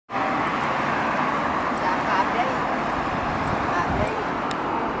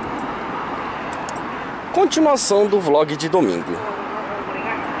Continuação do vlog de domingo.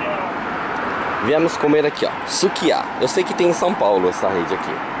 Viemos comer aqui, ó, Sukiya. Eu sei que tem em São Paulo essa rede aqui.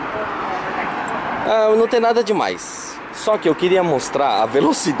 Não tem nada demais. Só que eu queria mostrar a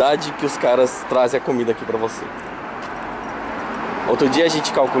velocidade que os caras trazem a comida aqui pra você. Outro dia a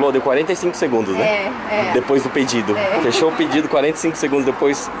gente calculou, deu 45 segundos, né? Depois do pedido. Fechou o pedido, 45 segundos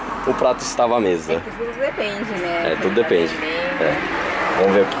depois o prato estava à mesa. Que tudo depende, né? Tudo depende.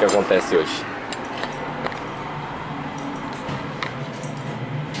 Vamos ver o que acontece hoje.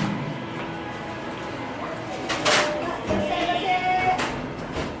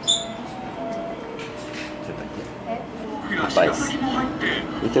 Rapaz,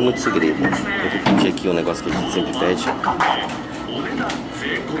 não tem muito segredo. Eu vou pedir aqui um negócio que a gente sempre pede.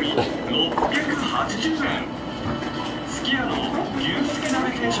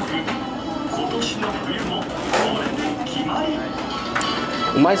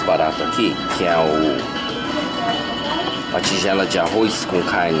 O mais barato aqui, que é a tigela de arroz com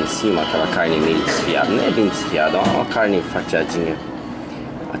carne em cima, aquela carne meio desfiada, não é bem desfiada, é uma carne fatiadinha.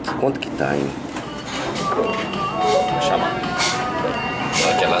 Aqui, quanto que tá, hein? Vou chamar. Na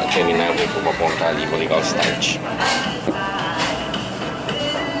hora que ela terminar, eu vou apontar ali, vou ligar o start.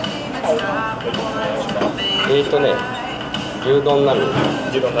 Né? Gyudon nami. Né?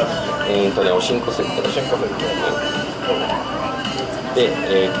 O 5 セット。で、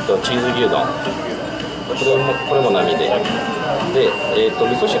チーズ牛丼。これも並で。で、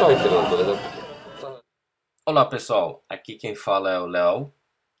味噌汁入ってるのどれだっけ? Olá pessoal, aqui quem fala é o Léo.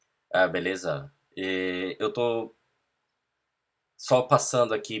 Beleza? Eu tô só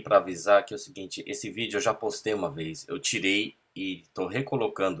passando aqui para avisar que é o seguinte, esse vídeo eu já postei uma vez, eu tirei e tô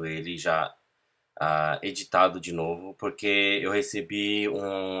recolocando ele já editado de novo, porque eu recebi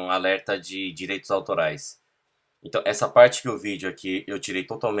um alerta de direitos autorais. Então essa parte que o vídeo aqui eu tirei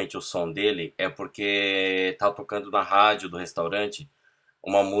totalmente o som dele é porque tá tocando na rádio do restaurante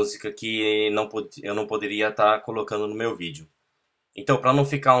uma música que eu não poderia estar colocando no meu vídeo. Então, para não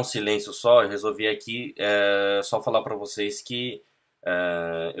ficar um silêncio só, eu resolvi aqui só falar para vocês que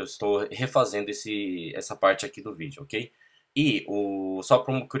eu estou refazendo essa parte aqui do vídeo, ok? E só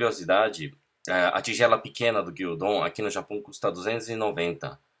por uma curiosidade, a tigela pequena do gyudon aqui no Japão custa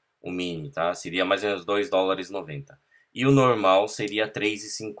 290, o mini, tá? Seria mais ou menos 2 dólares e 90. E o normal seria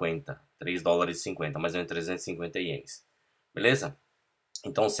 3,50, 3 dólares e 50, mais ou menos 350 ienes. Beleza?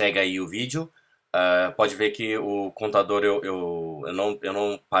 Então segue aí o vídeo. Pode ver que o contador eu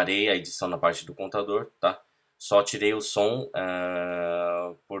não parei a edição na parte do contador, tá? Só tirei o som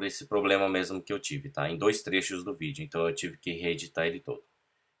por esse problema mesmo que eu tive, tá? Em 2 trechos do vídeo, então eu tive que reeditar ele todo.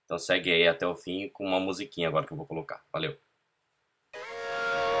 Então segue aí até o fim com uma musiquinha agora que eu vou colocar. Valeu!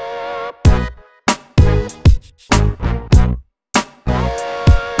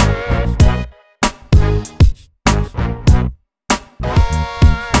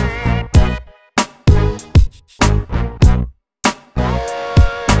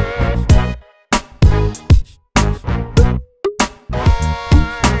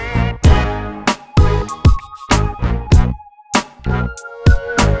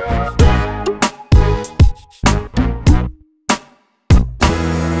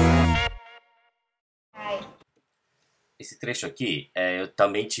 Esse trecho aqui, eu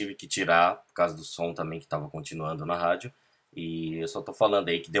também tive que tirar, por causa do som também que estava continuando na rádio. E eu só tô falando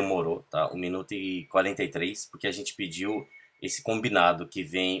aí que demorou, tá? 1 minuto e 43, porque a gente pediu esse combinado que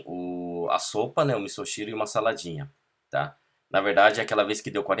vem a sopa, né? O misoshiro e uma saladinha, tá? Na verdade, aquela vez que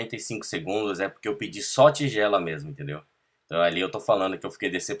deu 45 segundos é porque eu pedi só tigela mesmo, entendeu? Então ali eu tô falando que eu fiquei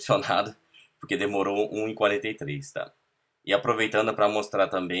decepcionado, porque demorou 1 e 43, tá? E aproveitando para mostrar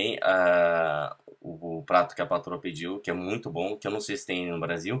também o prato que a patroa pediu, que é muito bom, que eu não sei se tem no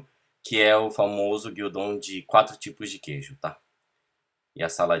Brasil, que é o famoso gyudon de 4 tipos de queijo, tá? E a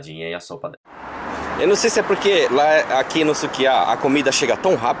saladinha e a sopa dela. Eu não sei se é porque aqui no Sukiya a comida chega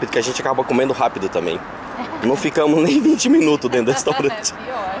tão rápido que a gente acaba comendo rápido também. Não ficamos nem 20 minutos dentro do restaurante. É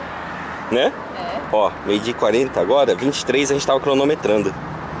pior. Né? Ó, meio-dia 40 agora, 23 a gente tava cronometrando.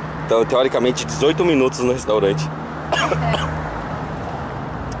 Então, teoricamente, 18 minutos no restaurante.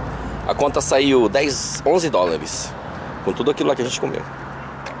 A conta saiu 11 dólares com tudo aquilo lá que a gente comeu.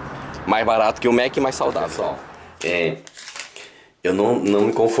 Mais barato que o Mac e mais saudável. Eu não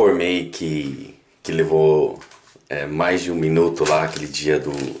me conformei que levou mais de 1 minuto lá aquele dia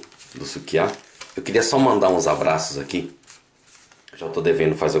do Sukiya. Eu queria só mandar uns abraços aqui. Já tô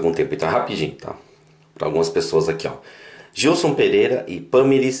devendo faz algum tempo, então é rapidinho, tá? Para algumas pessoas aqui, ó. Gilson Pereira e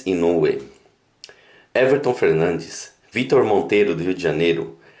Pamiris Inoue. Everton Fernandes, Vitor Monteiro do Rio de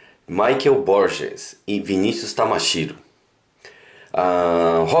Janeiro, Michael Borges e Vinícius Tamashiro.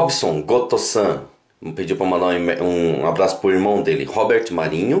 Robson Goto-san, Pediu pra mandar um abraço pro irmão dele, Robert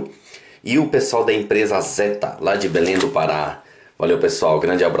Marinho. E o pessoal da empresa Zeta, lá de Belém do Pará. Valeu, pessoal.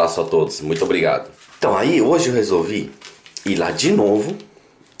 Grande abraço a todos. Muito obrigado. Então, aí, hoje eu resolvi ir lá de novo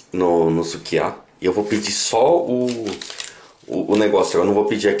no Sukiya. E eu vou pedir só o negócio. Eu não vou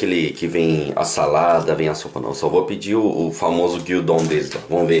pedir aquele que vem a salada, vem a sopa, não. Só vou pedir o famoso gyudon deles. Ó.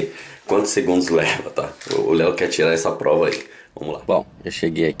 Vamos ver quantos segundos leva, tá? O Léo quer tirar essa prova aí. Vamos lá. Bom, eu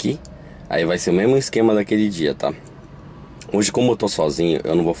cheguei aqui. Aí vai ser o mesmo esquema daquele dia, tá? Hoje, como eu tô sozinho,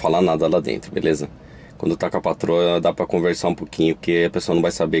 eu não vou falar nada lá dentro, beleza? Quando tá com a patroa, dá pra conversar um pouquinho, porque a pessoa não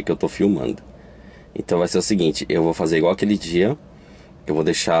vai saber que eu tô filmando. Então vai ser o seguinte, eu vou fazer igual aquele dia. Eu vou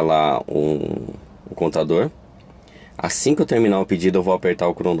deixar lá um contador. Assim que eu terminar o pedido, eu vou apertar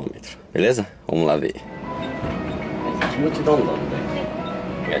o cronômetro, beleza? Vamos lá ver.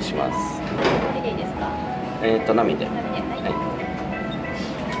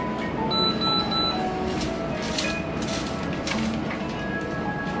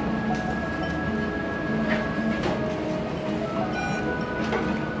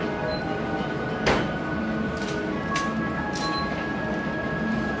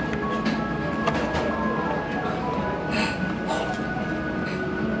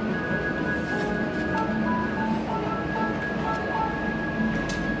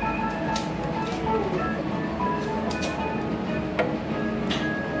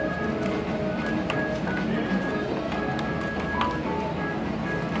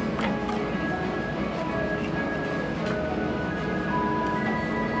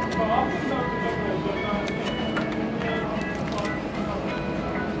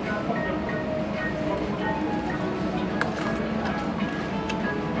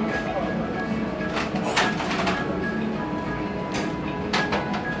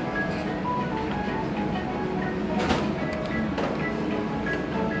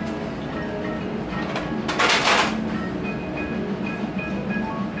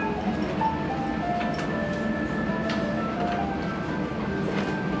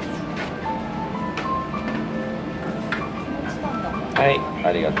 Ai,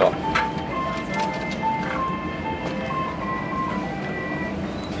 arigatou.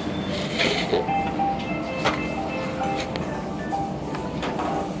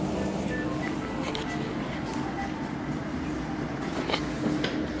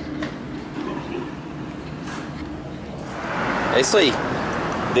 É isso aí.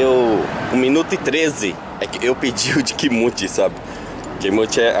 Deu 1 minuto e 13. É que eu pedi o de kimuchi, sabe?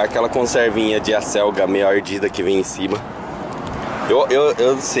 Kimuchi é aquela conservinha de acelga meio ardida que vem em cima.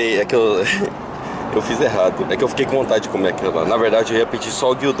 Eu sei, é que eu eu fiz errado. É que eu fiquei com vontade de comer aquilo lá. Na verdade eu ia pedir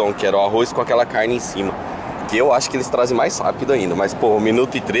só o gyudon, que era o arroz com aquela carne em cima. Que eu acho que eles trazem mais rápido ainda. Mas pô, 1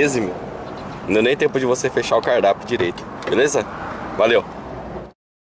 minuto e 13, meu, não deu nem tempo de você fechar o cardápio direito. Beleza? Valeu!